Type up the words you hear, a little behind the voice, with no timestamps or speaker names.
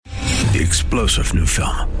the explosive new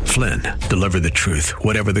film, Flynn, Deliver the Truth,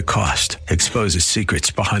 Whatever the Cost, exposes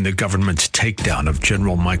secrets behind the government's takedown of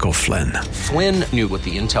General Michael Flynn. Flynn knew what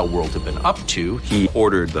the intel world had been up to. He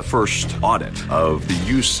ordered the first audit of the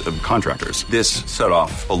use of contractors. This set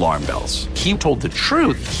off alarm bells. He told the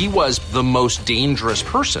truth. He was the most dangerous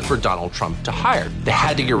person for Donald Trump to hire. They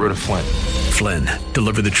had to get rid of Flynn. Flynn,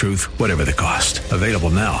 Deliver the Truth, Whatever the Cost. Available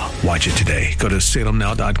now. Watch it today. Go to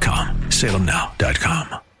salemnow.com.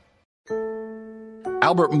 salemnow.com.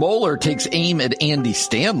 Albert Mohler takes aim at Andy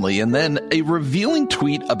Stanley and then a revealing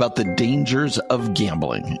tweet about the dangers of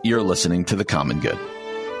gambling. You're listening to The Common Good.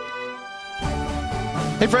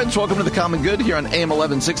 Hey friends, welcome to The Common Good here on AM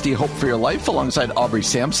 1160 Hope for Your Life alongside Aubrey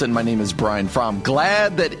Sampson. My name is Brian Fromm.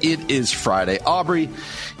 Glad that it is Friday. Aubrey,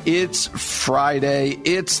 it's Friday.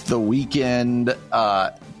 It's the weekend.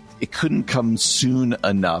 It couldn't come soon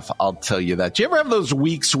enough, I'll tell you that. Do you ever have those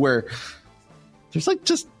weeks where there's like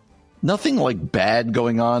just nothing like bad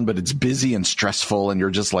going on, but it's busy and stressful and you're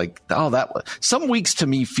just like, some weeks to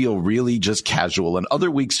me feel really just casual and other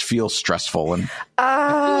weeks feel stressful. And I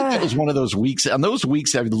feel like it was one of those weeks. And those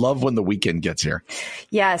weeks, I love when the weekend gets here.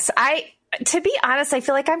 Yes. To be honest, I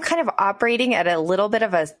feel like I'm kind of operating at a little bit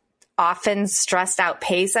of a often stressed out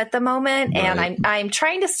pace at the moment. Right. And I'm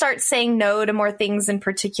trying to start saying no to more things in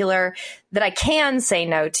particular that I can say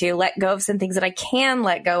no to, let go of some things that I can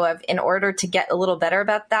let go of in order to get a little better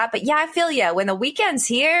about that. But yeah, I feel you. When the weekend's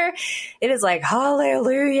here, it is like,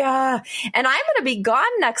 hallelujah. And I'm going to be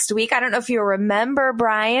gone next week. I don't know if you remember,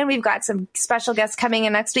 Brian, we've got some special guests coming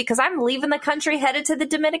in next week because I'm leaving the country headed to the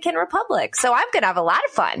Dominican Republic. So I'm going to have a lot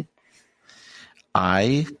of fun.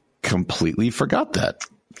 I completely forgot that.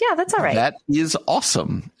 Yeah, that's all right. That is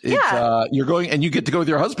awesome. Yeah. You're going and you get to go with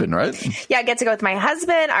your husband, right? Yeah, I get to go with my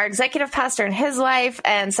husband, our executive pastor and his wife,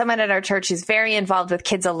 and someone at our church who's very involved with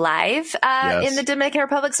Kids Alive in the Dominican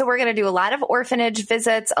Republic. So we're going to do a lot of orphanage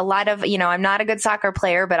visits, a lot of, I'm not a good soccer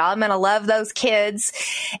player, but I'm going to love those kids.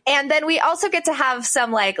 And then we also get to have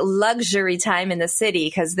some like luxury time in the city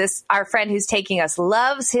because our friend who's taking us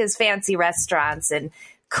loves his fancy restaurants and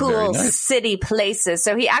cool city places.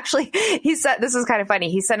 So he said, this was kind of funny.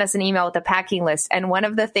 He sent us an email with a packing list. And one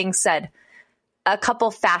of the things said a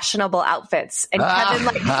couple fashionable outfits. And Kevin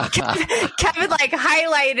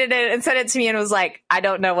highlighted it and sent it to me and was like, I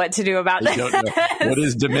don't know what to do about this. Don't know. What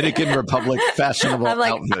is Dominican Republic fashionable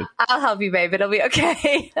outfit? I'll help you, babe. It'll be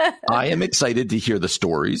okay. I am excited to hear the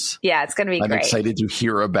stories. Yeah, it's going to be great. I'm excited to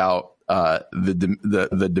hear about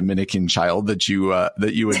the Dominican child that you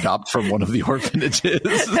adopt from one of the orphanages.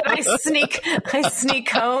 I sneak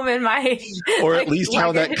home in my, or at least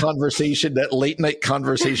how that late night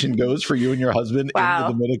conversation goes for you and your husband in the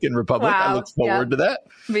Dominican Republic. I look forward to that.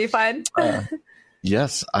 Be fun.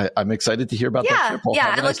 Yes, I'm excited to hear about that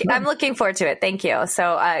trip. I'm looking forward to it. Thank you.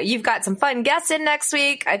 So you've got some fun guests in next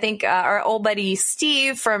week. I think our old buddy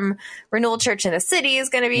Steve from Renewal Church in the City is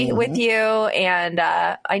going to be with you. And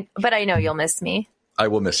but I know you'll miss me. I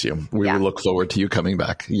will miss you. We will look forward to you coming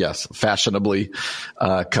back. Yes, fashionably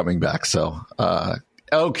coming back. So,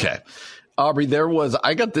 okay. Aubrey,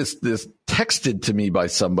 I got this texted to me by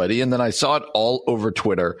somebody, and then I saw it all over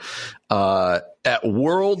Twitter at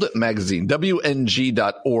World Magazine,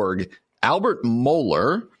 WNG.org. Albert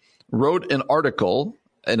Mohler wrote an article,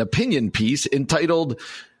 an opinion piece entitled,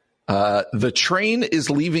 The Train is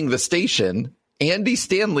Leaving the Station, Andy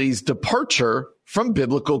Stanley's Departure from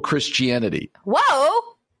Biblical Christianity.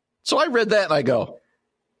 Whoa. So I read that and I go,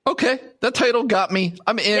 okay, that title got me.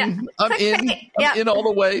 I'm in. Yeah. I'm in all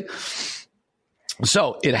the way.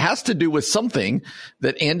 So it has to do with something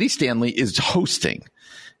that Andy Stanley is hosting.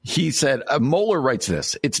 He said, Mohler writes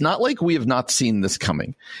this, it's not like we have not seen this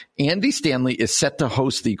coming. Andy Stanley is set to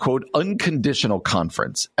host the, quote, unconditional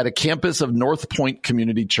conference at a campus of North Point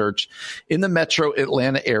Community Church in the metro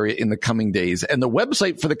Atlanta area in the coming days. And the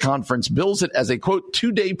website for the conference bills it as a, quote,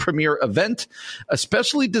 2-day premier event,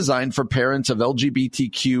 especially designed for parents of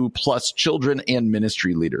LGBTQ plus children and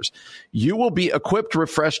ministry leaders. You will be equipped,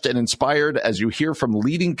 refreshed, and inspired as you hear from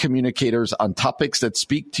leading communicators on topics that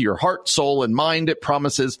speak to your heart, soul, and mind, it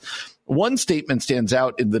promises. One statement stands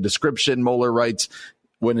out in the description. Mohler writes,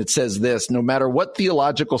 when it says this, no matter what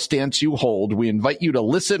theological stance you hold, we invite you to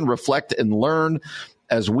listen, reflect, and learn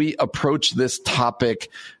as we approach this topic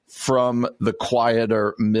from the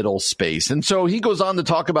quieter middle space. And so he goes on to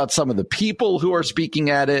talk about some of the people who are speaking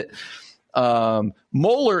at it.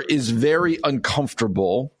 Mohler is very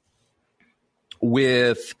uncomfortable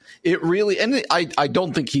with it really, and I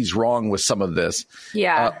don't think he's wrong with some of this.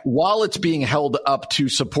 Yeah. While it's being held up to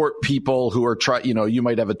support people who are you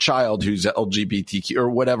might have a child who's LGBTQ or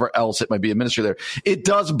whatever else it might be a ministry there. It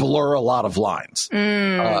does blur a lot of lines.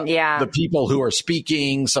 The people who are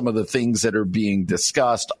speaking, some of the things that are being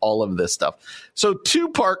discussed, all of this stuff. So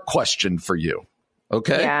 2-part question for you.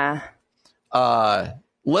 Okay. Yeah.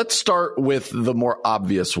 Let's start with the more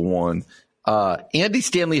obvious one. Andy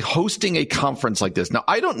Stanley hosting a conference like this. Now,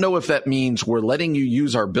 I don't know if that means we're letting you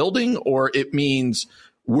use our building or it means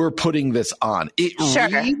we're putting this on.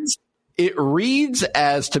 It reads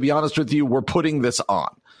as, to be honest with you, we're putting this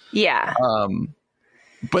on. Yeah.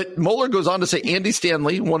 But Mohler goes on to say Andy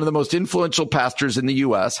Stanley, one of the most influential pastors in the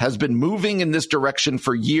U.S., has been moving in this direction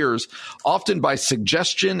for years, often by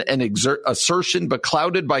suggestion and assertion, but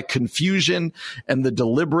clouded by confusion and the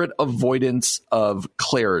deliberate avoidance of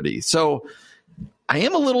clarity. So I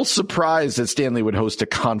am a little surprised that Stanley would host a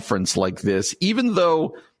conference like this, even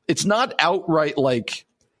though it's not outright like,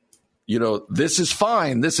 this is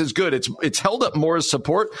fine. This is good. It's held up more as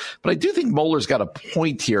support, but I do think Mohler's got a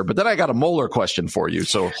point here. But then I got a Mohler question for you,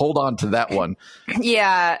 so hold on to that one.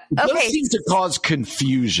 Yeah. It does seem to cause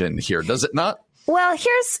confusion here, does it not? Well,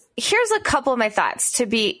 here's a couple of my thoughts to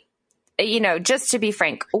be, just to be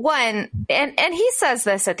frank. One, and he says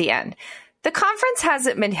this at the end. The conference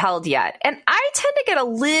hasn't been held yet. And I tend to get a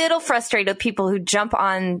little frustrated with people who jump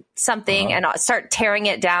on something and start tearing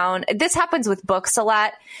it down. This happens with books a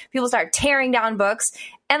lot. People start tearing down books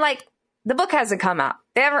and the book hasn't come out.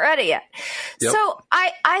 They haven't read it yet. Yep. So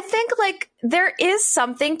I think there is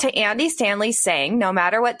something to Andy Stanley saying, no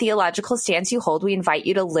matter what theological stance you hold, we invite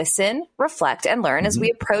you to listen, reflect, and learn as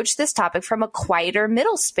we approach this topic from a quieter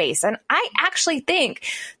middle space. And I actually think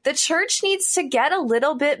the church needs to get a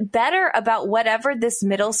little bit better about whatever this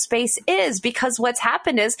middle space is, because what's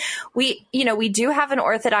happened is we do have an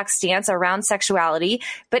orthodox stance around sexuality,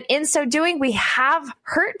 but in so doing, we have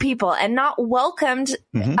hurt people and not welcomed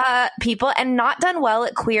people and not done well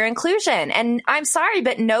at queer inclusion. And I'm sorry,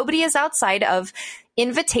 but nobody is outside of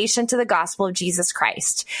invitation to the gospel of Jesus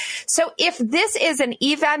Christ. So if this is an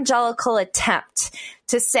evangelical attempt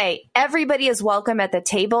to say everybody is welcome at the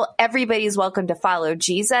table, everybody is welcome to follow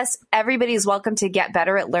Jesus, everybody is welcome to get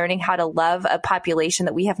better at learning how to love a population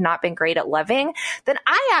that we have not been great at loving, then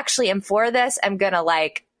I actually am for this. I'm going to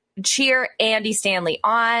cheer Andy Stanley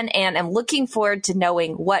on, and I'm looking forward to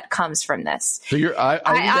knowing what comes from this. So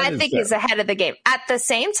I think he's ahead of the game. At the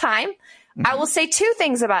same time, I will say 2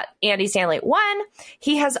 things about Andy Stanley. One,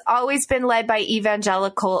 he has always been led by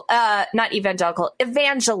evangelism.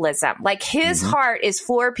 His heart is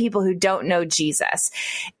for people who don't know Jesus.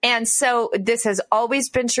 And so this has always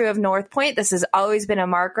been true of North Point. This has always been a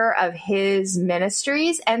marker of his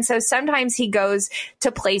ministries. And so sometimes he goes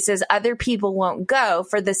to places other people won't go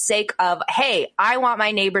for the sake of, hey, I want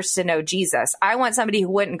my neighbors to know Jesus. I want somebody who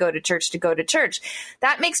wouldn't go to church to go to church.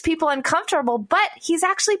 That makes people uncomfortable, but he's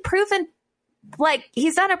actually proven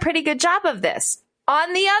he's done a pretty good job of this.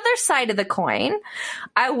 On the other side of the coin,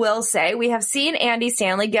 I will say we have seen Andy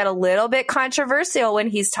Stanley get a little bit controversial when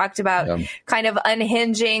he's talked about kind of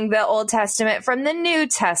unhinging the Old Testament from the New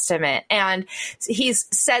Testament. And he's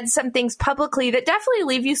said some things publicly that definitely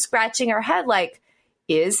leave you scratching your head.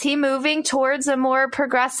 Is he moving towards a more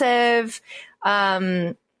progressive,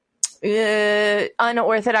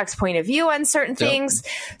 unorthodox point of view on certain things?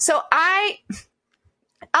 So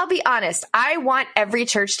I'll be honest, I want every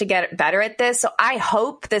church to get better at this. So I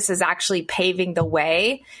hope this is actually paving the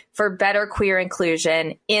way for better queer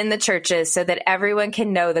inclusion in the churches so that everyone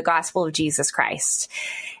can know the gospel of Jesus Christ.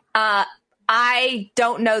 I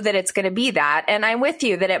don't know that it's going to be that. And I'm with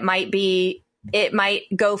you that it might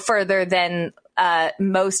go further than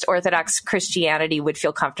most Orthodox Christianity would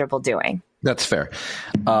feel comfortable doing. That's fair.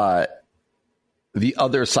 The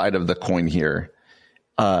other side of the coin here,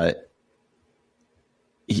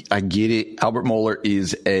 I get it. Albert Mohler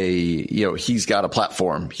is he's got a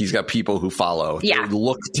platform. He's got people who follow. Yeah. They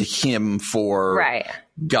look to him for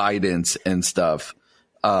guidance and stuff.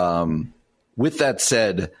 With that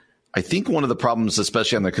said, I think one of the problems,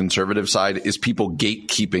 especially on the conservative side, is people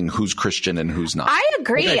gatekeeping who's Christian and who's not. I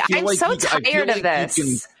agree. I'm so tired of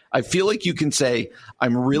this. I feel like you can say,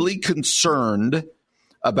 I'm really concerned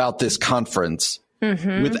about this conference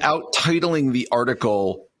without titling the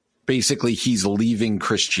article, basically, he's leaving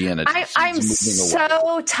Christianity. I'm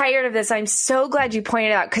so tired of this. I'm so glad you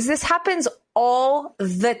pointed out, because this happens all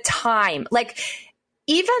the time.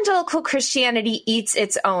 evangelical Christianity eats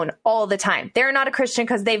its own all the time. They're not a Christian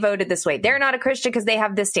because they voted this way. They're not a Christian because they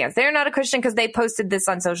have this stance. They're not a Christian because they posted this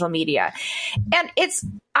on social media. And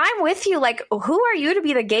I'm with you. Like, who are you to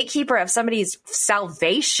be the gatekeeper of somebody's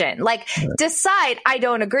salvation? Like, decide, I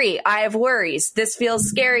don't agree. I have worries. This feels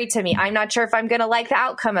scary to me. I'm not sure if I'm going to like the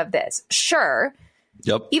outcome of this. Sure.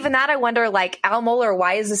 Yep. Even that, I wonder, like, Al Mohler,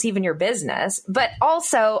 why is this even your business? But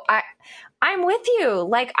also, I'm with you.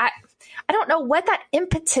 Like, I don't know what that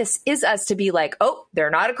impetus is us to be like, oh, they're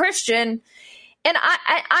not a Christian. And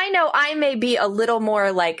I know I may be a little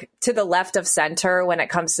more like to the left of center when it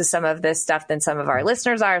comes to some of this stuff than some of our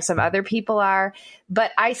listeners are, some other people are.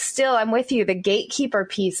 But I'm with you. The gatekeeper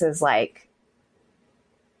piece is like,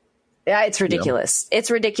 yeah, it's ridiculous. Yeah. It's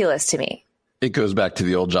ridiculous to me. It goes back to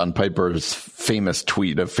the old John Piper's famous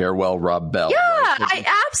tweet of farewell, Rob Bell. Yeah, right?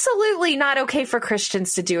 Absolutely not okay for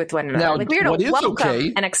Christians to do with one another. Now, like, we're to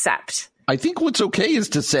welcome and accept. I think what's okay is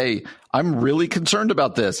to say, I'm really concerned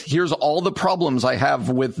about this. Here's all the problems I have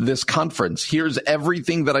with this conference. Here's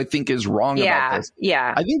everything that I think is wrong about this.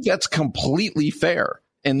 Yeah. I think that's completely fair.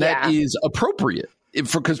 And that is appropriate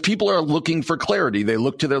because people are looking for clarity. They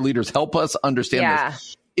look to their leaders. Help us understand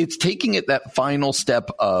this. It's taking it that final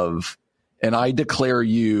step of, and I declare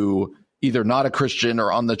you either not a Christian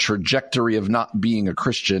or on the trajectory of not being a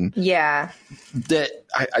Christian. Yeah. That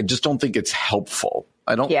I just don't think it's helpful.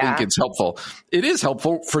 I don't think it's helpful. It is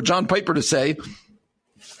helpful for John Piper to say,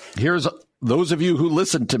 here's those of you who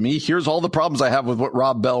listened to me. Here's all the problems I have with what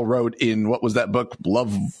Rob Bell wrote in, what was that book?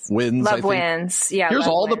 Love Wins. Love Wins. Yeah. Here's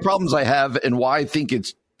all the problems I have and why I think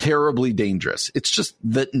it's terribly dangerous. It's just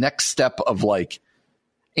the next step of like,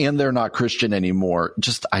 and they're not Christian anymore.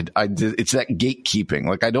 Just, it's that gatekeeping.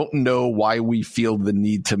 Like, I don't know why we feel the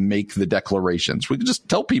need to make the declarations. We can just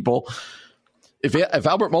tell people, if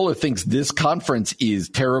Albert Mohler thinks this conference is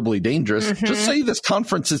terribly dangerous, just say this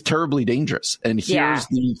conference is terribly dangerous. And here's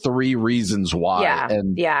the 3 reasons why.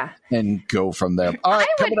 And go from there. All right.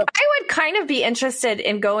 I would kind of be interested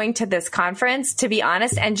in going to this conference, to be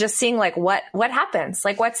honest, and just seeing like what happens.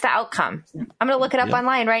 Like, what's the outcome? I'm going to look it up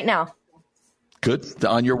online right now. Good.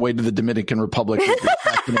 On your way to the Dominican Republic with your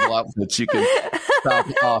fashionable outfits, you can stop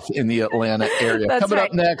off in the Atlanta area. Coming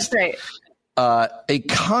up next, a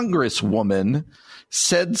congresswoman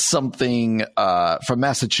said something from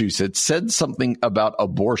Massachusetts, said something about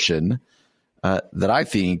abortion that I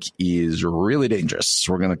think is really dangerous.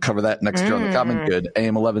 We're going to cover that next year on The Common Good,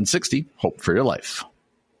 AM 1160, Hope for Your Life.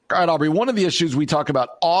 All right, Aubrey, one of the issues we talk about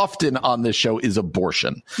often on this show is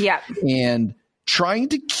abortion. Yeah. And trying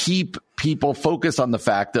to keep people focused on the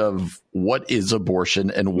fact of what is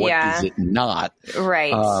abortion and what is it not.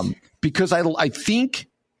 Right. Because I think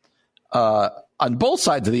on both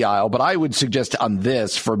sides of the aisle, but I would suggest on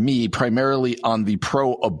this, for me, primarily on the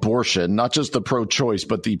pro-abortion, not just the pro-choice,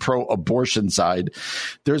 but the pro-abortion side,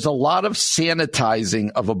 there's a lot of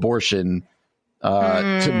sanitizing of abortion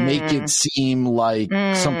to make it seem like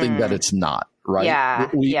something that it's not, right? Yeah.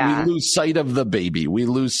 We lose sight of the baby. We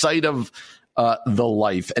lose sight of the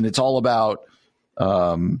life, and it's all about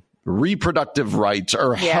reproductive rights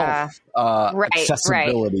or health,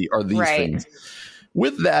 accessibility, or these things.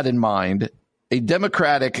 With that in mind, a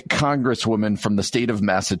Democratic congresswoman from the state of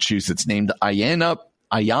Massachusetts named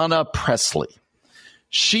Ayanna Pressley,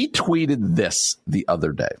 she tweeted this the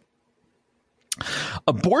other day.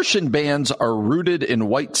 Abortion bans are rooted in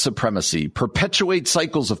white supremacy, perpetuate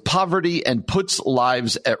cycles of poverty, and puts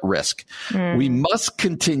lives at risk. We must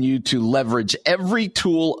continue to leverage every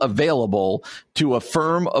tool available to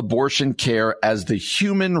affirm abortion care as the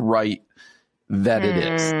human right that it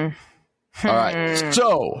is. All right.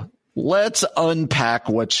 So let's unpack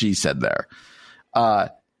what she said there.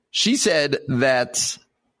 She said that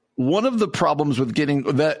one of the problems with getting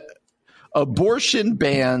that abortion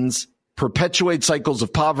bans perpetuate cycles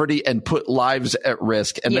of poverty and put lives at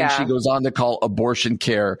risk. And then she goes on to call abortion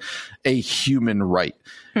care a human right.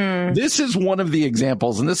 This is one of the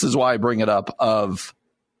examples, and this is why I bring it up, of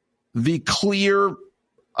the clear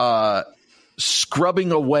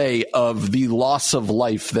scrubbing away of the loss of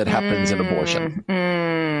life that happens in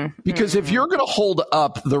abortion. Because if you're going to hold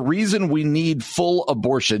up the reason we need full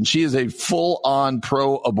abortion, she is a full-on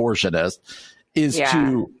pro-abortionist, is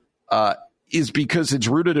because it's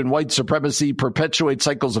rooted in white supremacy, perpetuates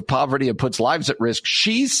cycles of poverty, and puts lives at risk.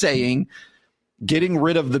 She's saying getting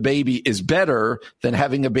rid of the baby is better than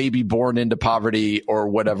having a baby born into poverty or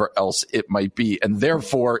whatever else it might be. And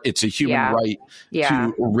therefore, it's a human right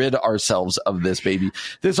to rid ourselves of this baby.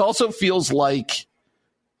 This also feels like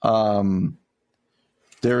there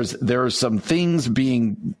are some things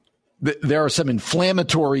being there are some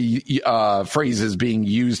inflammatory phrases being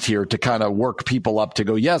used here to kind of work people up to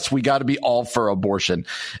go, yes, we got to be all for abortion.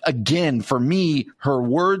 Again, for me, her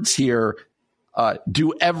words here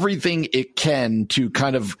do everything it can to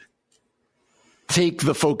kind of take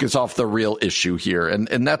the focus off the real issue here.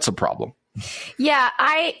 And that's a problem. Yeah,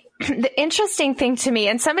 the interesting thing to me,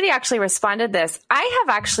 and somebody actually responded this, I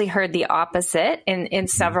have actually heard the opposite in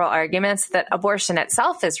several arguments, that abortion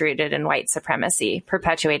itself is rooted in white supremacy,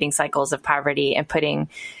 perpetuating cycles of poverty and putting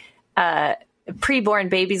preborn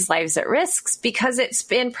babies' lives at risk, because it's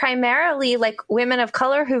been primarily like women of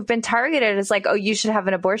color who've been targeted as like, oh, you should have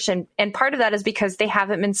an abortion. And part of that is because they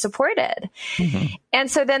haven't been supported. Mm-hmm.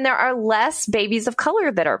 And so then there are less babies of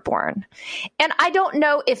color that are born. And I don't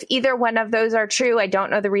know if either one of those are true. I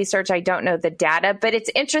don't know the research. I don't know the data, but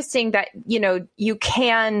it's interesting that, you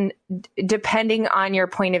can, depending on your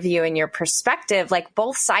point of view and your perspective, like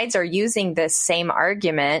both sides are using this same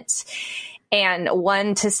argument. And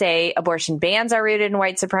one to say abortion bans are rooted in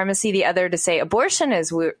white supremacy, the other to say abortion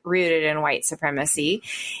is rooted in white supremacy.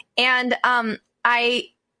 And I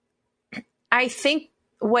think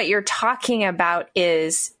what you're talking about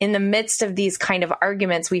is, in the midst of these kind of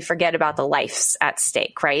arguments, we forget about the lives at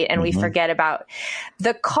stake, right? And we forget about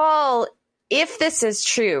the call. If this is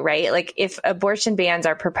true, right? Like if abortion bans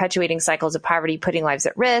are perpetuating cycles of poverty, putting lives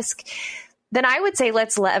at risk, then I would say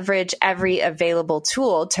let's leverage every available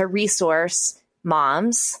tool to resource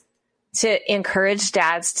moms, to encourage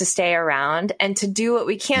dads to stay around, and to do what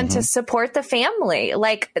we can to support the family.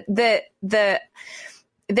 Like there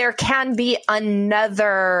can be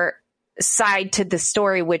another side to the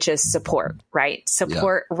story, which is support, right?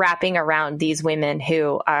 Support wrapping around these women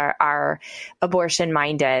who are abortion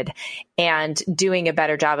minded and doing a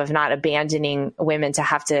better job of not abandoning women to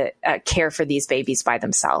have to care for these babies by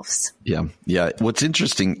themselves. Yeah. Yeah. What's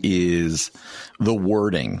interesting is the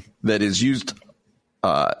wording that is used.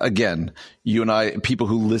 Again, you and I, people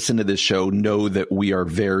who listen to this show know that we are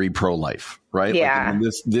very pro-life, right? Yeah.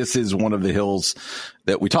 Like, this is one of the hills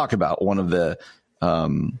that we talk about. One of the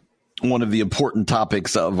important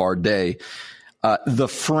topics of our day. The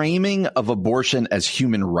framing of abortion as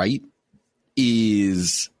human right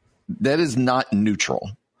is not neutral.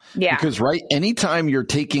 Yeah. Because, right, anytime you're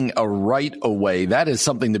taking a right away, that is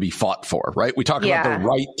something to be fought for, right? We talk about the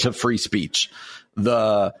right to free speech,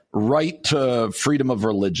 the right to freedom of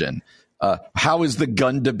religion. How is the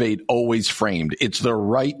gun debate always framed? It's the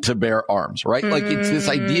right to bear arms, right? Like, it's this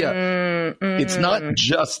idea. It's not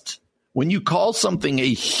just when you call something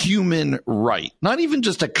a human right, not even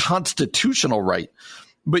just a constitutional right,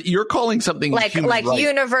 but you're calling something like right.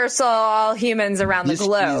 Universal, all humans around the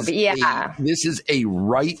globe. This is a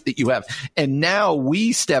right that you have. And now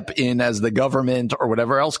we step in as the government or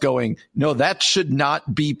whatever else going, no, that should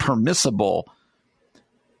not be permissible.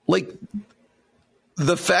 Like,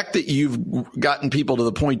 the fact that you've gotten people to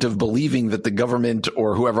the point of believing that the government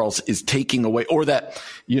or whoever else is taking away, or that,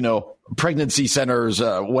 pregnancy centers,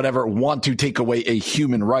 whatever, want to take away a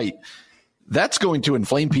human right, that's going to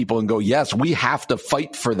inflame people and go, yes, we have to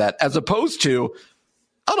fight for that, as opposed to,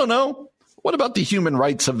 I don't know, what about the human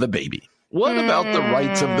rights of the baby? What about the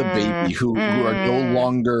rights of the baby who are no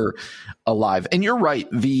longer alive? And you're right.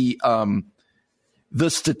 The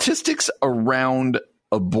statistics around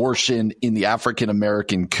abortion in the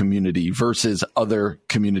African-American community versus other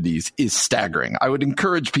communities is staggering. I would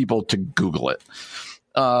encourage people to Google it.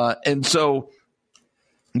 And so,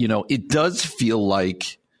 it does feel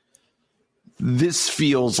like this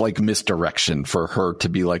feels like misdirection for her to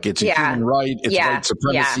be like, it's a human right. It's white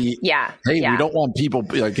supremacy. We don't want people,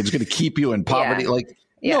 like, it's going to keep you in poverty.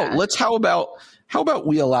 No, how about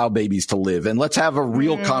we allow babies to live, and let's have a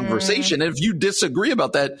real conversation. And if you disagree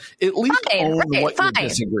about that, at least own what you're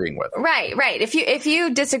disagreeing with. Right. If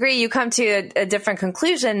you disagree, you come to a different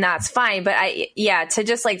conclusion, that's fine. But to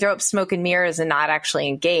just like throw up smoke and mirrors and not actually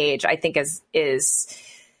engage, I think is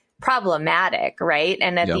problematic, right?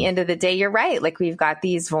 And at the end of the day, you're right. Like, we've got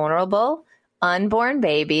these vulnerable unborn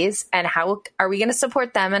babies, and how are we going to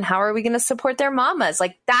support them, and how are we going to support their mamas?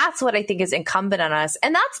 Like, that's what I think is incumbent on us.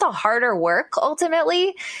 And that's the harder work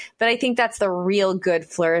ultimately. But I think that's the real good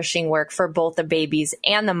flourishing work for both the babies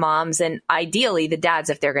and the moms, and ideally the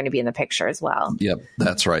dads, if they're going to be in the picture as well. Yep,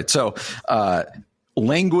 that's right. So,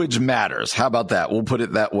 language matters. How about that? We'll put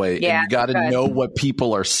it that way. Yeah, and you got to know what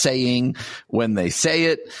people are saying when they say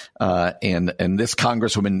it. And this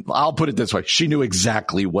Congresswoman, I'll put it this way. She knew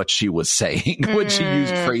exactly what she was saying when she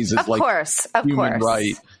used phrases human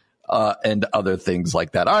right, and other things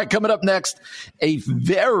like that. All right. Coming up next, a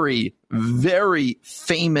very, very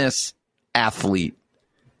famous athlete,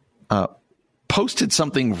 posted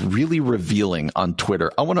something really revealing on Twitter.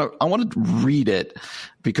 I want to read it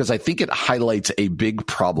because I think it highlights a big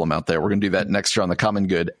problem out there. We're going to do that next year on The Common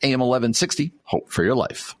Good. AM 1160, Hope for Your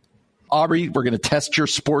Life. Aubrey, we're going to test your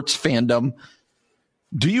sports fandom.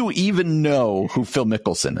 Do you even know who Phil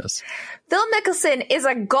Mickelson is? Phil Mickelson is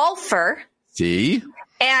a golfer. See?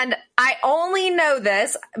 And I only know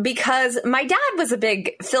this because my dad was a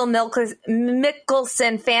big Phil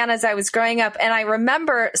Mickelson fan as I was growing up. And I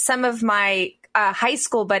remember some of my high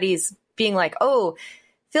school buddies being like, oh,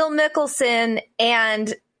 Phil Mickelson.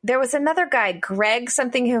 And there was another guy, Greg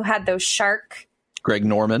something, who had those shark. Greg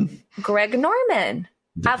Norman.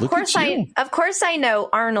 Of course I know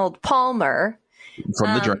Arnold Palmer.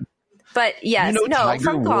 From the Dream. But yes,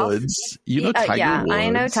 from golf. Woods. You know Tiger Woods. I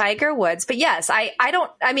know Tiger Woods. But yes, I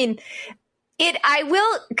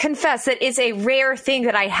will confess that it's a rare thing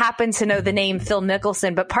that I happen to know the name Phil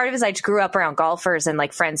Mickelson, but part of it is I just grew up around golfers and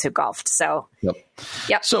like friends who golfed. So,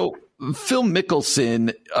 yep. So Phil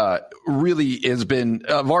Mickelson really has been,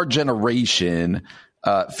 of our generation,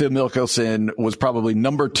 Phil Mickelson was probably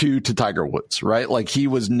number 2 to Tiger Woods, right? Like he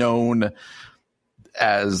was known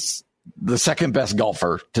as the second best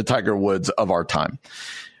golfer to Tiger Woods of our time.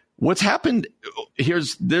 What's happened?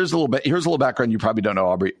 Here's a little background you probably don't know,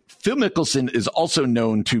 Aubrey. Phil Mickelson is also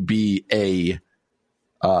known to be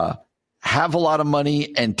have a lot of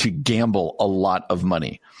money and to gamble a lot of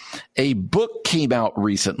money. A book came out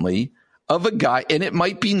recently of a guy, and it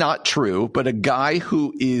might be not true, but a guy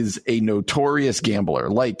who is a notorious gambler,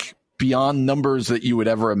 like beyond numbers that you would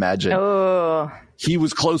ever imagine. Oh. He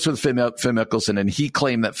was close with Phil Mickelson, and he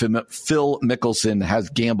claimed that Phil Mickelson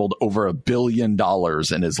has gambled over $1 billion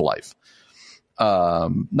in his life.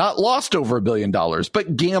 Not lost over $1 billion,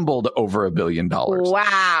 but gambled over $1 billion.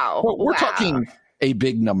 Wow. We're talking a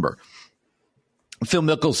big number. Phil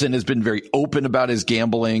Mickelson has been very open about his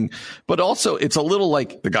gambling, but also it's a little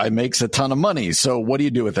like the guy makes a ton of money. So what do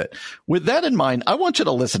you do with it? With that in mind, I want you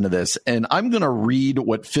to listen to this, and I'm going to read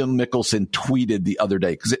what Phil Mickelson tweeted the other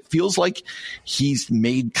day because it feels like he's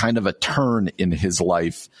made kind of a turn in his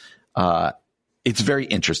life. It's very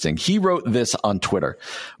interesting. He wrote this on Twitter.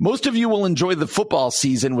 Most of you will enjoy the football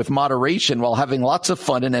season with moderation while having lots of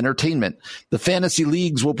fun and entertainment. The fantasy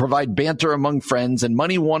leagues will provide banter among friends, and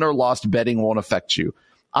money won or lost betting won't affect you.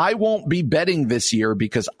 I won't be betting this year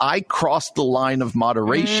because I crossed the line of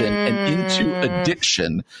moderation and into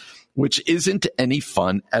addiction, which isn't any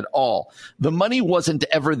fun at all. The money wasn't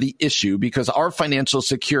ever the issue because our financial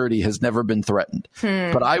security has never been threatened.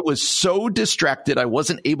 But I was so distracted, I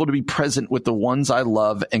wasn't able to be present with the ones I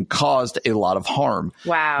love and caused a lot of harm.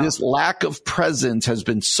 Wow. This lack of presence has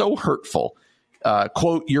been so hurtful.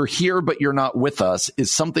 Quote, you're here, but you're not with us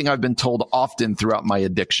is something I've been told often throughout my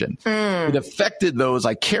addiction. It affected those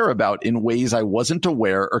I care about in ways I wasn't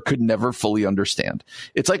aware or could never fully understand.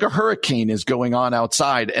 It's like a hurricane is going on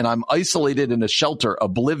outside and I'm isolated in a shelter,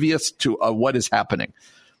 oblivious to what is happening.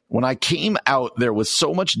 When I came out, there was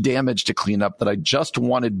so much damage to clean up that I just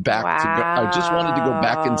wanted I just wanted to go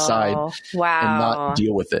back inside and not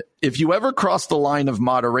deal with it. If you ever cross the line of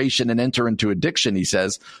moderation and enter into addiction, he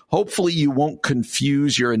says, hopefully you won't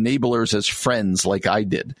confuse your enablers as friends like I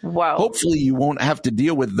did. Wow. Hopefully you won't have to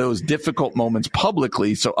deal with those difficult moments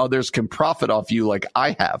publicly so others can profit off you like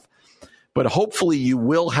I have. But hopefully you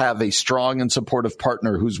will have a strong and supportive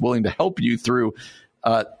partner who's willing to help you through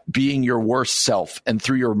being your worst self and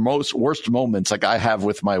through your worst moments like I have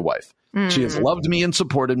with my wife. She has loved me and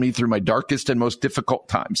supported me through my darkest and most difficult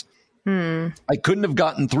times. I couldn't have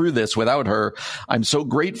gotten through this without her. I'm so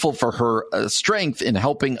grateful for her strength in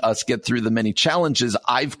helping us get through the many challenges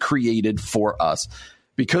I've created for us.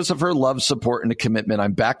 Because of her love, support, and a commitment,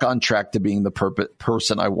 I'm back on track to being the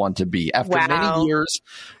person I want to be. After many years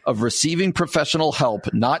of receiving professional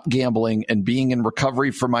help, not gambling, and being in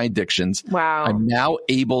recovery for my addictions, I'm now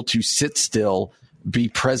able to sit still, be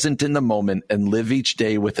present in the moment, and live each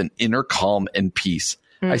day with an inner calm and peace.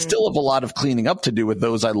 I still have a lot of cleaning up to do with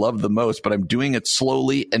those I love the most, but I'm doing it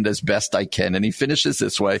slowly and as best I can. And he finishes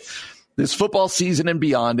this way. This football season and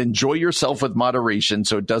beyond, enjoy yourself with moderation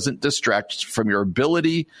so it doesn't distract from your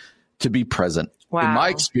ability to be present. Wow. In my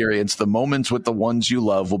experience, the moments with the ones you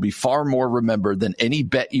love will be far more remembered than any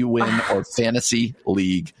bet you win or fantasy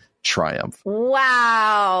league triumph.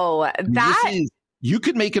 Wow. You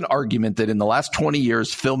could make an argument that in the last 20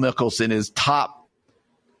 years, Phil Mickelson is top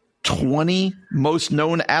 20 most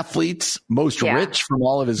known athletes, most rich from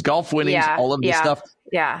all of his golf winnings, all of this stuff.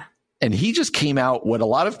 Yeah. And he just came out, what a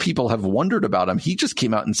lot of people have wondered about him, he just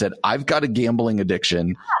came out and said, I've got a gambling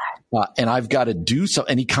addiction and I've got to do so.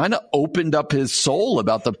 And he kind of opened up his soul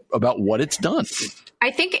about what it's done. I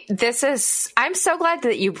think I'm so glad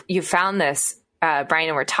that you found this Brian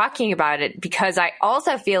and we're talking about it, because I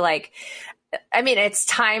also feel like, I mean, it's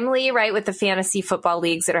timely, right? With the fantasy football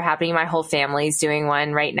leagues that are happening. My whole family's doing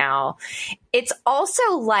one right now. It's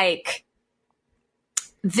also like,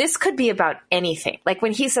 this could be about anything. Like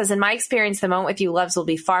when he says, in my experience, the moment with you loves will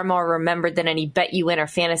be far more remembered than any bet you win or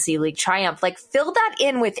fantasy league triumph. Like fill that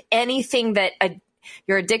in with anything that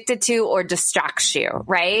you're addicted to or distracts you,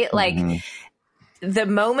 right? Like the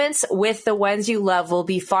moments with the ones you love will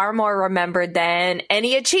be far more remembered than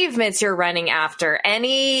any achievements you're running after,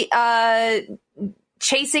 any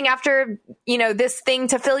chasing after, this thing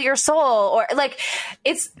to fill your soul, or like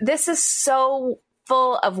this is so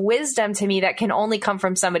full of wisdom to me that can only come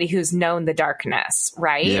from somebody who's known the darkness,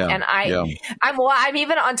 right? Yeah, and I'm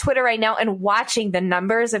even on Twitter right now and watching the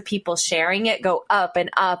numbers of people sharing it go up and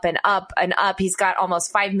up and up and up. He's got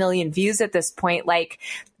almost 5 million views at this point. Like,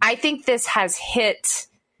 I think this has hit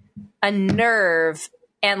a nerve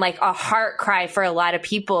and like a heart cry for a lot of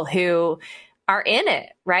people who are in it,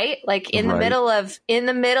 right? Like in the middle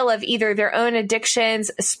of either their own addictions,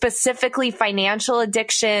 specifically financial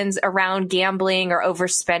addictions around gambling or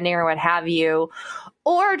overspending or what have you,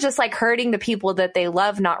 or just like hurting the people that they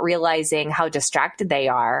love, not realizing how distracted they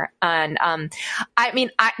are. And I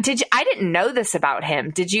mean, I didn't know this about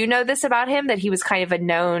him. Did you know this about him, that he was kind of a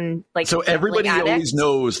known like? So everybody addict? Always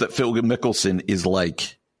knows that Phil Mickelson is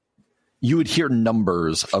like. You would hear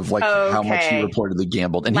numbers of like how much he reportedly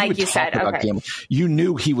gambled, and like he would talk about gambling. You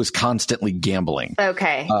knew he was constantly gambling.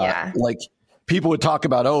 Okay, yeah. Like people would talk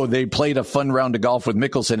about, they played a fun round of golf with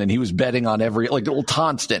Mickelson, and he was betting on every little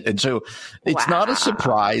constant. And so it's not a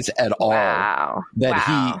surprise at all that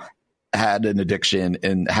he had an addiction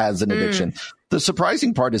and has an addiction. The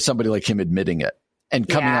surprising part is somebody like him admitting it and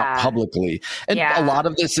coming out publicly. And a lot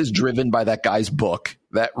of this is driven by that guy's book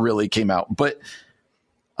that really came out, but.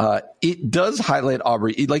 It does highlight,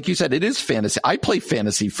 Aubrey, like you said, it is fantasy. I play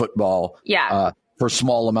fantasy football for a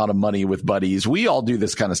small amount of money with buddies. We all do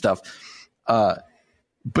this kind of stuff.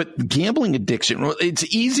 But gambling addiction, it's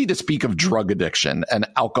easy to speak of drug addiction and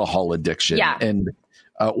alcohol addiction and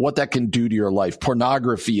what that can do to your life.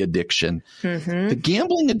 Pornography addiction. The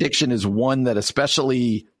gambling addiction is one that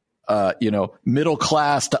especially, middle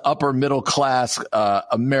class to upper middle class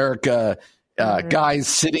America guys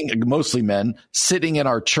sitting, mostly men, sitting in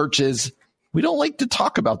our churches. We don't like to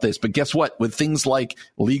talk about this, but guess what? With things like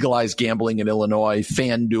legalized gambling in Illinois,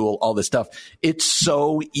 FanDuel, all this stuff, it's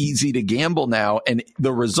so easy to gamble now, and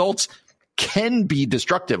the results can be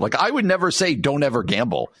destructive. Like, I would never say don't ever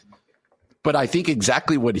gamble, but I think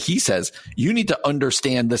exactly what he says. You need to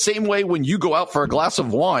understand the same way when you go out for a glass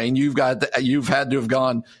of wine, you've had to have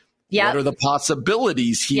gone, what are the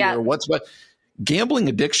possibilities here? What? Gambling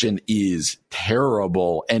addiction is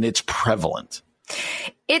terrible, and it's prevalent.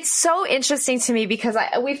 It's so interesting to me because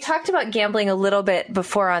we've talked about gambling a little bit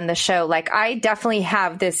before on the show. Like, I definitely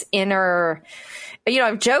have this inner,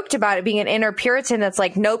 I've joked about it being an inner Puritan that's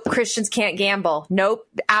like, nope, Christians can't gamble. Nope,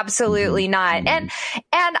 absolutely not. And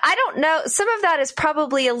I don't know, some of that is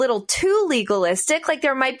probably a little too legalistic. Like,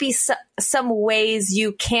 there might be some ways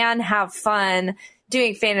you can have fun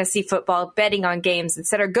doing fantasy football, betting on games,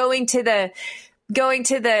 etc. Going to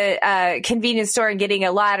the convenience store and getting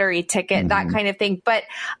a lottery ticket, that kind of thing. But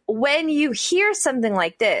when you hear something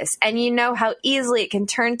like this, and you know how easily it can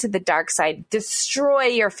turn to the dark side, destroy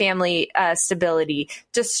your family stability,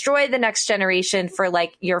 destroy the next generation for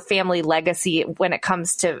like your family legacy when it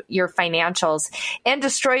comes to your financials, and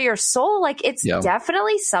destroy your soul, like it's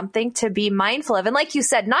definitely something to be mindful of. And like you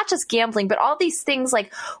said, not just gambling, but all these things,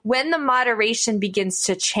 like when the moderation begins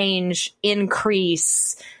to change,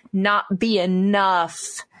 increase, not be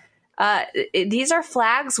enough. These are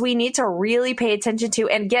flags we need to really pay attention to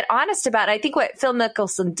and get honest about. I think what Phil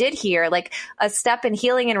Mickelson did here, like a step in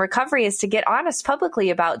healing and recovery, is to get honest publicly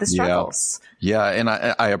about the struggles. Yeah, and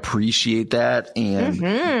I appreciate that. And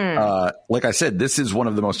like I said, this is one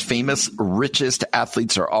of the most famous, richest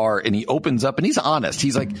athletes there are. And he opens up and he's honest.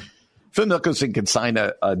 He's like, Phil Mickelson could sign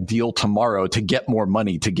a deal tomorrow to get more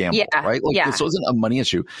money to gamble, right? Like this wasn't a money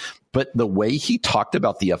issue. But the way he talked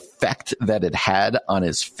about the effect that it had on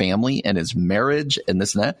his family and his marriage and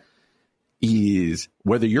this and that is,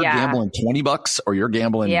 whether you're gambling $20 or you're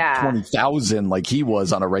gambling 20,000 like he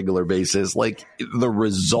was on a regular basis, like the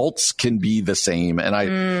results can be the same. And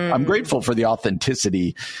I'm grateful for the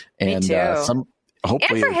authenticity and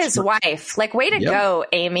hopefully, and for his wife, like, way to go,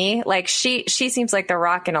 Amy. Like, she seems like the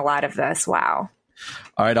rock in a lot of this. Wow.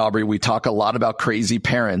 All right, Aubrey, we talk a lot about crazy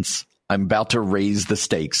parents. I'm about to raise the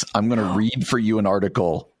stakes. I'm going to read for you an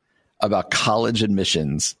article about college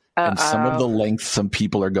admissions and some of the lengths some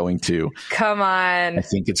people are going to. Come on. I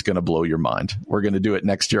think it's going to blow your mind. We're going to do it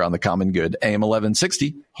next year on The Common Good. AM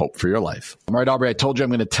 1160, hope for your life. All right, Aubrey, I told you I'm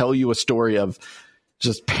going to tell you a story of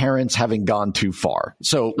just parents having gone too far.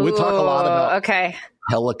 So we talk a lot about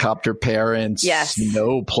helicopter parents,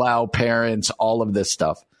 snow plow parents, all of this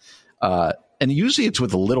stuff. And usually it's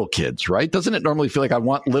with little kids, right? Doesn't it normally feel like I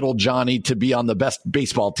want little Johnny to be on the best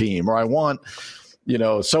baseball team, or I want,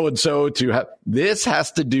 so-and-so to have. This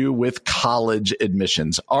has to do with college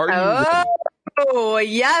admissions. Are you ready? Oh,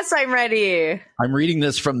 yes, I'm ready. I'm reading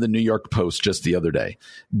this from the New York Post just the other day.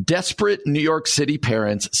 Desperate New York City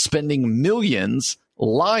parents spending millions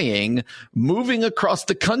lying, moving across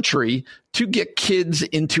the country to get kids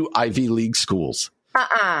into Ivy League schools.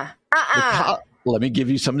 Let me give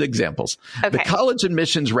you some examples. Okay. The college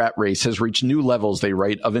admissions rat race has reached new levels, they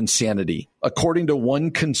write, of insanity, according to one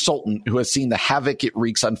consultant who has seen the havoc it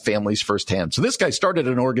wreaks on families firsthand. So this guy started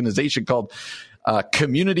an organization called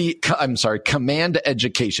Command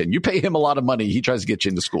Education. You pay him a lot of money. He tries to get you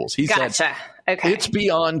into schools. He said, it's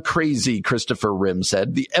beyond crazy, Christopher Rim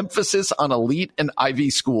said. The emphasis on elite and Ivy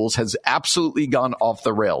schools has absolutely gone off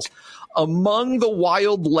the rails. Among the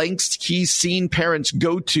wild lengths he's seen parents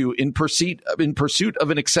go to in pursuit of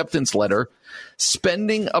an acceptance letter,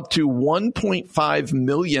 spending up to $1.5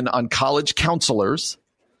 million on college counselors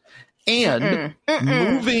and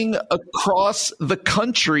moving across the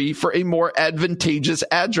country for a more advantageous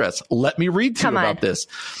address. Let me read to you about this.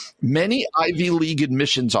 Many Ivy League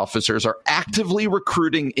admissions officers are actively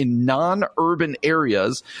recruiting in non-urban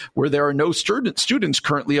areas where there are no students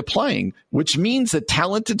currently applying, which means that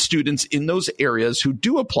talented students in those areas who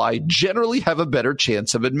do apply generally have a better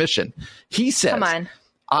chance of admission. He says,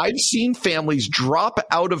 I've seen families drop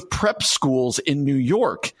out of prep schools in New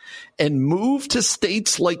York and move to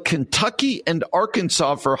states like Kentucky and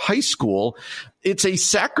Arkansas for high school. It's a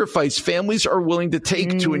sacrifice families are willing to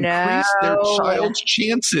take to increase their child's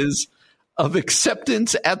chances of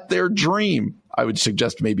acceptance at their dream. I would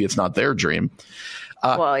suggest maybe it's not their dream.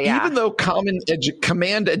 Even though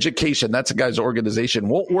Command Education, that's a guy's organization,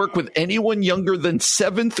 won't work with anyone younger than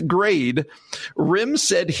 7th grade, Rim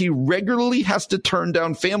said he regularly has to turn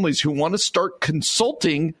down families who want to start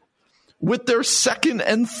consulting with their 2nd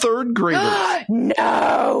and 3rd graders.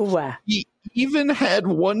 No! He even had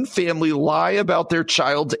one family lie about their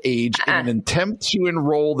child's age in an attempt to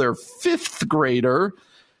enroll their 5th grader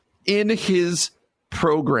in his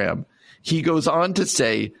program. He goes on to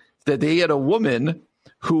say that they had a woman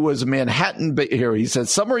who was Manhattan. Here he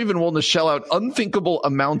says some are even willing to shell out unthinkable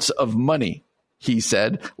amounts of money. He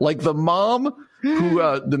said, like the mom who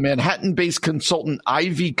the Manhattan-based consultant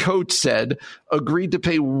Ivy Coates said agreed to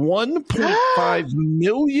pay $1.5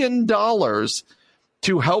 million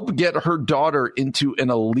to help get her daughter into an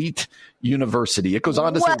elite university. It goes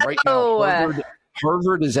on to say right now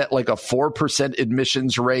Harvard is at like a 4%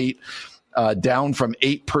 admissions rate. Down from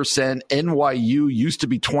 8%. NYU used to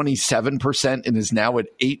be 27% and is now at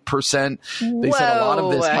 8%. They said a lot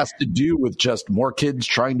of this has to do with just more kids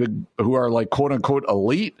who are like quote unquote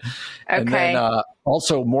elite. And then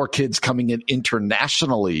also more kids coming in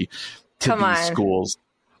internationally to these schools.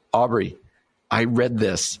 Aubrey, I read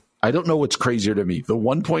this. I don't know what's crazier to me. The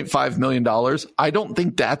 $1.5 million. I don't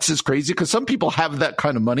think that's as crazy because some people have that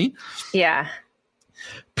kind of money. Yeah.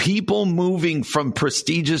 People moving from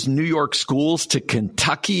prestigious New York schools to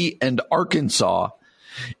Kentucky and Arkansas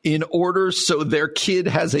in order so their kid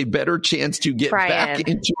has a better chance to get back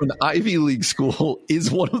into an Ivy League school is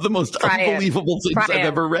one of the most unbelievable things I've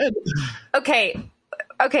ever read. Okay.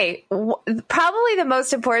 Probably the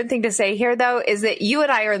most important thing to say here, though, is that you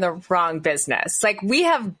and I are in the wrong business. Like, we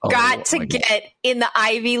have got to get in the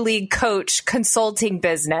Ivy League coach consulting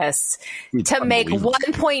business to make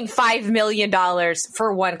 $1.5 million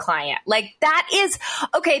for one client. Like, that is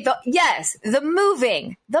the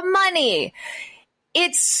moving, the money.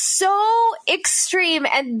 It's so extreme.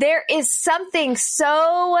 And there is something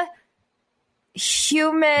so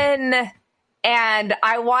human and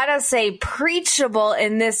I want to say preachable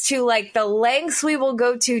in this too, like the lengths we will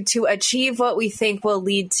go to achieve what we think will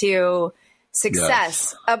lead to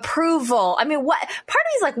success, approval. I mean, what part of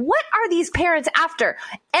me is like, what are these parents after?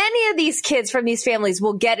 Any of these kids from these families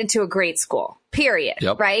will get into a great school, period.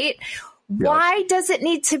 Right? Why does it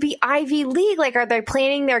need to be Ivy League? Like, are they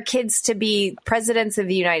planning their kids to be presidents of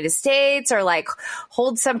the United States or like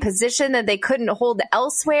hold some position that they couldn't hold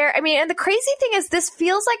elsewhere? I mean, and the crazy thing is this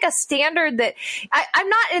feels like a standard that I'm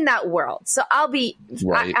not in that world. So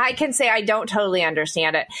I can say I don't totally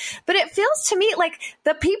understand it, but it feels to me like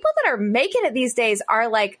the people that are making it these days are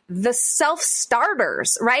like the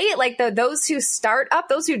self-starters, right? Like those who start up,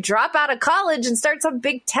 those who drop out of college and start some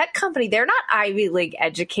big tech company. They're not Ivy League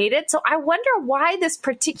educated. So I wonder why this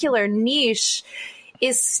particular niche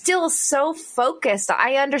is still so focused.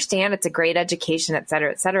 I understand it's a great education, et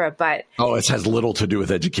cetera, but... Oh, it has little to do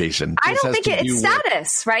with education. I don't think it's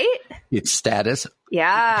status, right? It's status.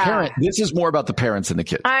 Yeah. This is more about the parents and the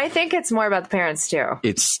kids. I think it's more about the parents, too.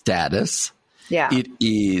 It's status. Yeah. It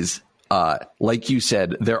is, like you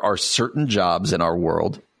said, there are certain jobs in our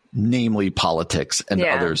world, namely politics and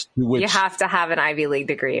others. Which you have to have an Ivy League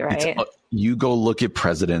degree, right? You go look at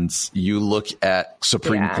presidents, you look at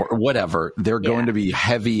Supreme Court, whatever. They're going to be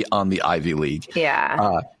heavy on the Ivy League.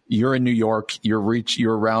 Yeah. You're in New York, you're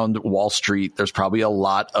around Wall Street. There's probably a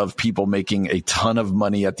lot of people making a ton of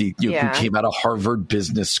money at who came out of Harvard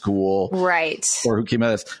Business School. Right. Or who came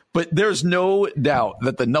out of this. But there's no doubt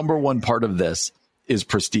that the number one part of this is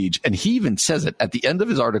prestige. And he even says it at the end of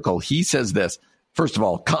his article. He says this. First of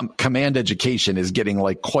all, Command Education is getting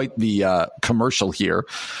like quite the commercial here.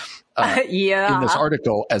 In this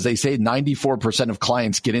article, as they say, 94% of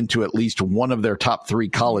clients get into at least one of their top 3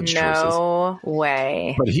 college choices. No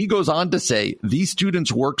way. But he goes on to say, these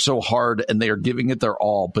students work so hard and they are giving it their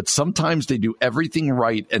all, but sometimes they do everything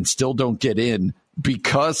right and still don't get in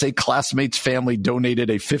because a classmate's family donated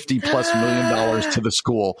a $50+ million to the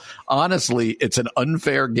school. Honestly, it's an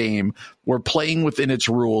unfair game. We're playing within its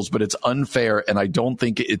rules, but it's unfair, and I don't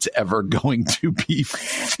think it's ever going to be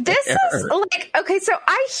fair. This is like, okay, so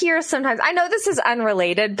I hear sometimes, I know this is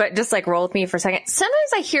unrelated, but just like roll with me for a second.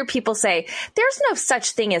 Sometimes I hear people say, there's no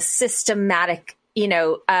such thing as systematic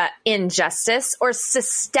injustice or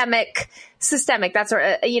systemic, that's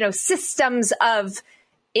systems of...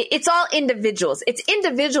 It's all individuals. It's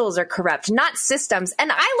individuals are corrupt, not systems.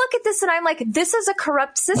 And I look at this and I'm like, this is a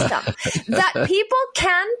corrupt system that people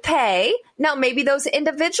can pay. Now, maybe those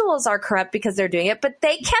individuals are corrupt because they're doing it, but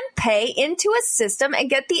they can pay into a system and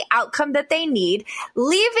get the outcome that they need,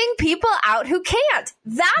 leaving people out who can't.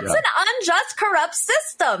 That's an unjust, corrupt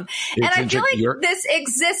system. And I feel like this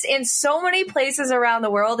exists in so many places around the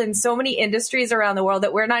world, in so many industries around the world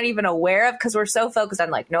that we're not even aware of because we're so focused on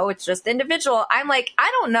like, no, it's just individual. I'm like, I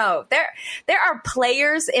don't know. There are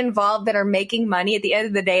players involved that are making money at the end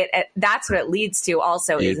of the day. That's what it leads to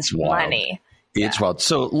also is money. It's wild.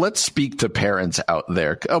 So let's speak to parents out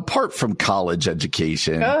there. Apart from college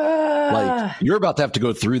education, like you're about to have to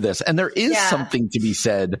go through this. And there is something to be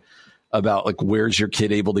said about like, where's your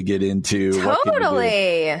kid able to get into?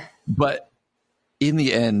 Totally. But in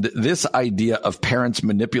the end, this idea of parents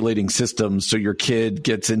manipulating systems so your kid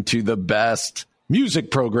gets into the best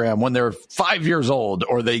music program when they're 5 years old,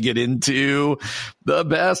 or they get into the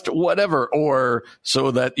best whatever, or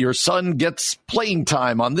so that your son gets playing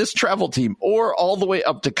time on this travel team, or all the way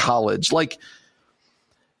up to college. Like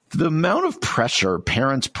the amount of pressure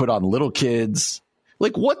parents put on little kids.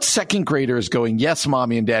 Like what second grader is going, yes,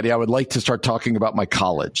 mommy and daddy, I would like to start talking about my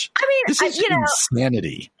college. I mean, this is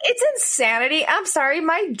insanity. It's insanity. I'm sorry.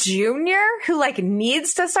 My junior who like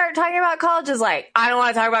needs to start talking about college is like, I don't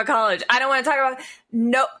want to talk about college. I don't want to talk about.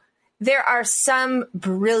 No, there are some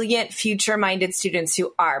brilliant future minded students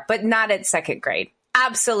who are, but not at second grade.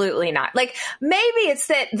 Absolutely not. Like maybe it's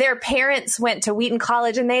that their parents went to Wheaton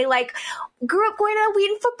College and they like grew up going to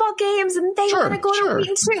Wheaton football games and they want to go to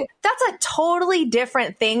Wheaton too. That's a totally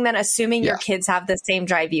different thing than assuming your kids have the same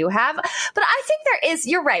drive you have. But I think there is,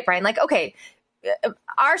 you're right, Brian. Like, okay,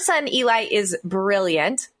 our son Eli is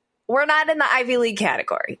brilliant. We're not in the Ivy League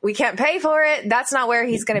category. We can't pay for it. That's not where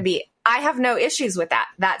he's going to be. I have no issues with that.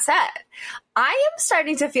 That said, I am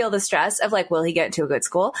starting to feel the stress of like, will he get into a good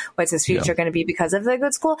school? What's his future going to be because of the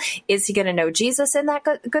good school? Is he going to know Jesus in that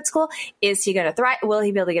good school? Is he going to thrive? Will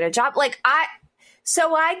he be able to get a job?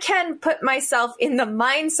 So I can put myself in the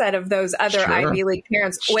mindset of those other Ivy League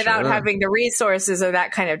parents without having the resources or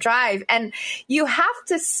that kind of drive. And you have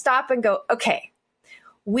to stop and go, okay,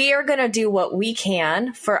 we are going to do what we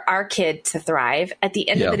can for our kid to thrive. At the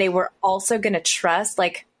end of the day, we're also going to trust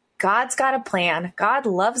like, God's got a plan. God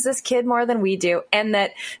loves this kid more than we do. And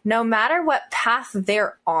that no matter what path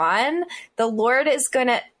they're on, the Lord is going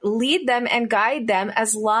to lead them and guide them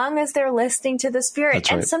as long as they're listening to the Spirit.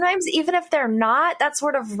 That's and sometimes even if they're not, that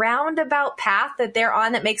sort of roundabout path that they're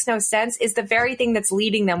on that makes no sense is the very thing that's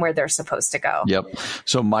leading them where they're supposed to go. Yep.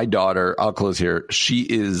 So my daughter, I'll close here. She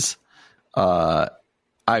is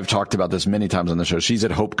I've talked about this many times on the show. She's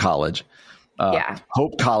at Hope College.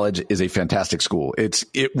 Hope College is a fantastic school. It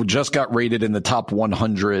just got rated in the top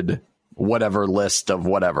 100 whatever list of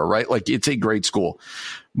whatever, right? Like, it's a great school.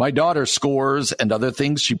 My daughter's scores and other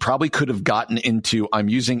things, she probably could have gotten into, I'm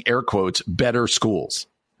using air quotes, better schools,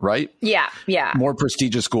 right? Yeah. More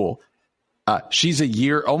prestigious school. She's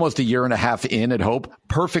almost a year and a half in at Hope.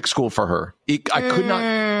 Perfect school for her. I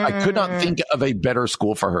could not think of a better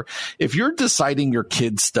school for her. If you're deciding your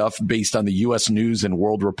kids' stuff based on the U.S. News and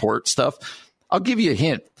World Report stuff, I'll give you a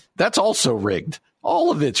hint. That's also rigged.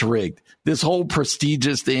 All of it's rigged. This whole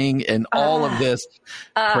prestigious thing and all of this.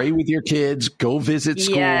 Pray with your kids. Go visit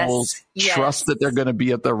schools. Trust that they're going to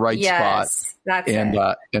be at the right spot.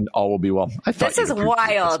 And all will be well. This is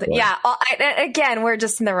wild. Yeah. Again, we're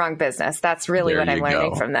just in the wrong business. That's really what I'm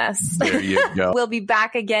learning from this. There you go. We'll be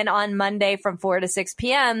back again on Monday from 4 to 6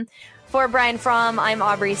 p.m. For Brian Fromm, I'm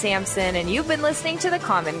Aubrey Sampson, and you've been listening to The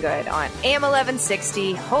Common Good on AM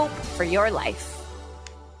 1160. Hope for your life.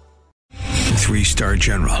 3-star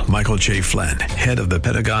General Michael J. Flynn, head of the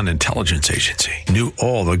Pentagon Intelligence Agency, knew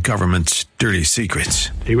all the government's dirty secrets.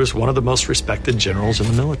 He was one of the most respected generals in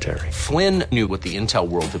the military. Flynn knew what the intel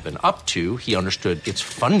world had been up to. He understood its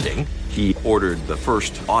funding. He ordered the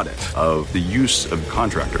first audit of the use of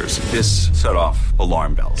contractors. This set off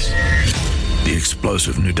alarm bells. The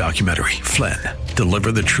explosive new documentary, Flynn,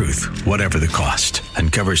 Deliver the Truth, Whatever the Cost,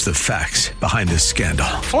 uncovers the facts behind this scandal.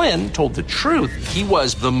 Flynn told the truth. He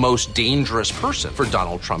was the most dangerous person for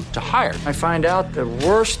Donald Trump to hire. I find out the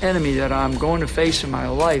worst enemy that I'm going to face in my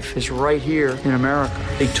life is right here in America.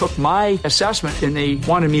 They took my assessment and they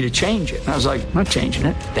wanted me to change it. And I was like, I'm not changing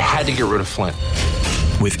it. They had to get rid of Flynn.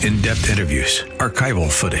 With in-depth interviews, archival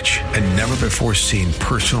footage, and never-before-seen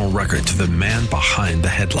personal records of the man behind the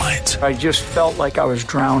headlines. I just felt like I was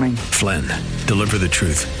drowning. Flynn, Deliver the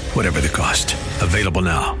Truth, Whatever the Cost. Available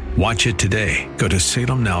now. Watch it today. Go to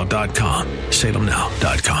salemnow.com.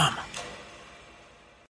 salemnow.com.